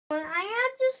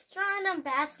the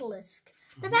basilisk.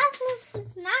 The basilisk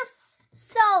is not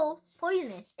so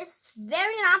poisonous. It's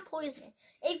very not poisonous.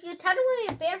 If you touch it with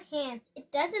your bare hands,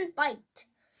 it doesn't bite.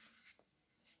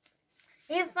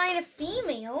 If you find a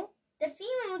female, the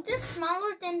female is just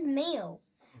smaller than the male.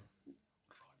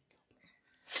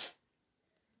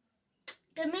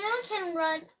 The male can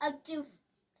run up to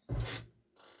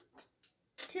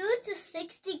 2 to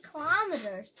 60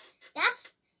 kilometers. That's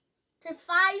to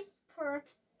 5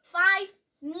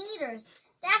 meters.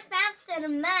 That's faster than a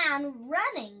man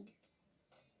running.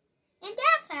 And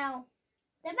that's how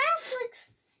the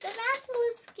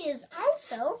basilisk is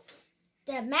also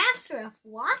the master of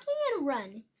walking and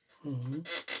running.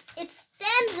 It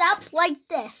stands up like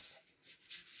this,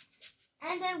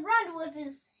 and then runs with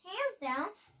his hands down,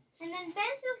 and then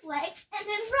bends his legs, and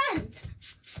then runs.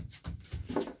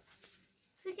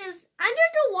 Because under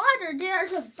the water there are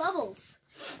the bubbles.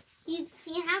 He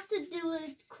has to do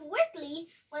it quickly.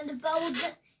 When the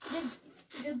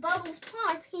bubbles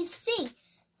pop, he sinks.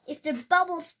 If the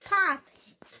bubbles pop,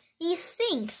 he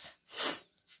sinks.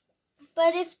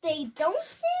 But if they don't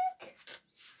sink,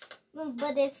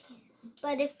 but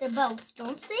if the bubbles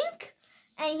don't sink,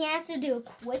 and he has to do it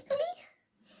quickly,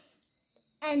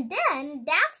 and then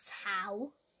that's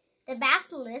how the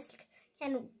basilisk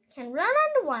can run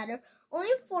underwater only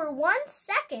for 1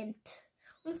 second,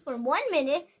 only for 1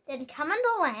 minute, then come on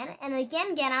the land and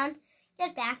again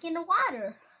get back in the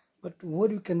water. But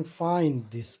where you can find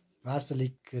this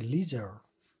Basilik Lizard?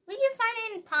 We can find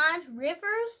it in ponds,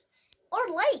 rivers, or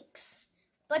lakes.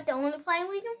 But the only place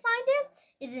we can find it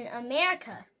is in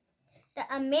America. The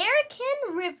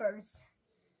American rivers.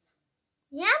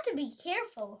 You have to be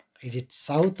careful. Is it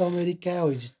South America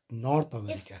or is it North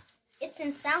America? It's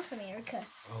in South America.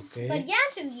 Okay. But you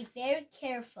have to be very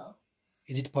careful.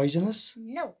 Is it poisonous?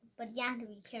 No, but you have to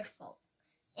be careful.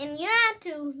 And you have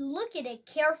to look at it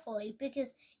carefully because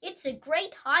it's a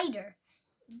great hider.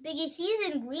 Because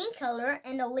he's in green color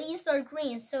and the leaves are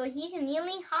green, so he can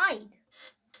easily hide.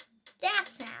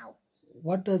 That's how.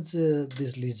 What does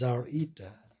this lizard eat?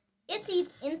 It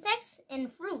eats insects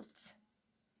and fruits.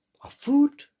 A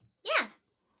fruit? Yeah,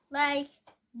 like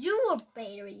jewel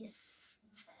berries.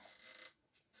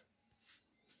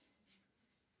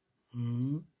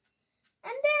 And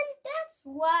then that's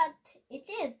what it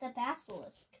is, the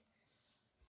basilisk.